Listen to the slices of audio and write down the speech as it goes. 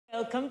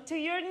Welcome to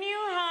your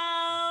new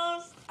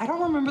house. I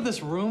don't remember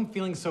this room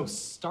feeling so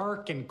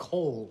stark and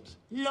cold.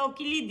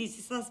 Luckily, this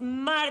is a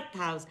smart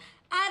house.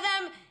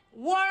 Adam,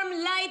 warm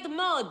light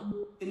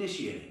mode.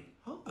 Initiating.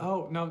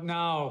 Oh,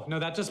 no,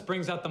 that just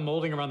brings out the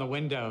molding around the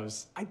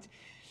windows.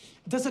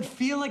 Does it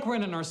feel like we're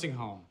in a nursing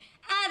home?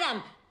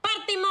 Adam,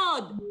 party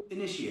mode.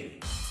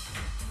 Initiating.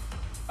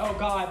 Oh,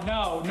 God,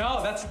 no,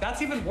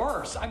 that's even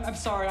worse. I'm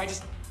sorry,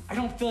 I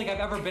don't feel like I've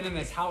ever been in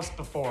this house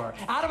before.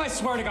 Adam, I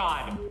swear to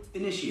God.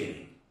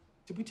 Initiating.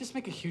 Did we just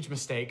make a huge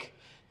mistake?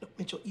 No,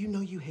 Mitchell, you know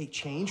you hate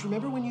change.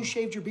 Remember when you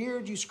shaved your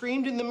beard, you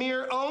screamed in the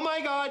mirror, "Oh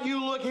my God,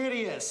 you look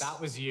hideous." That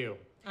was you.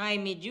 I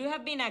mean, you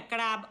have been a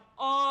crab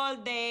all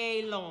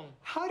day long.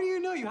 How do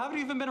you know? You haven't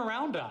even been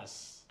around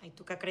us. I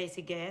took a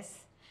crazy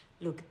guess.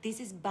 Look,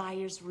 this is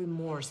buyer's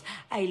remorse.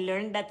 I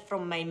learned that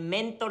from my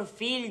mentor,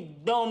 Phil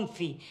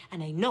Dunphy,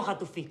 and I know how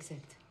to fix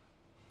it.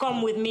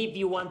 Come with me if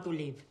you want to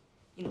live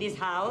in this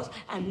house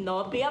and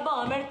not be a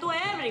bummer to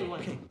everyone.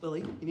 Okay,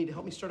 Lily, you need to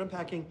help me start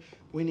unpacking.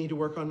 We need to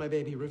work on my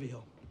baby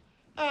reveal.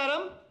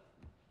 Adam,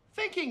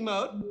 thinking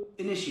mode.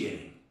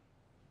 Initiating.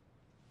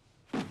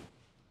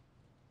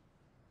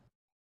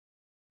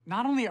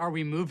 Not only are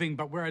we moving,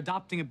 but we're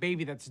adopting a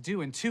baby that's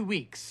due in 2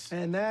 weeks.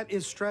 And that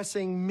is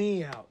stressing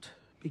me out.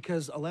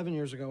 Because 11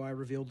 years ago, I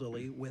revealed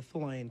Lily with the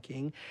Lion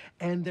King,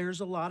 and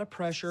there's a lot of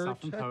pressure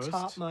to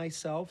top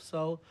myself,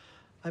 so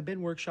I've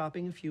been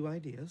workshopping a few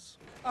ideas.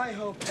 I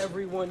hope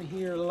everyone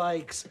here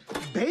likes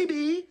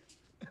baby.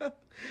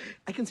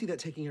 I can see that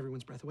taking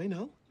everyone's breath away,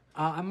 no?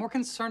 I'm more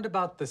concerned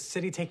about the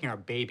city taking our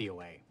baby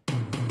away.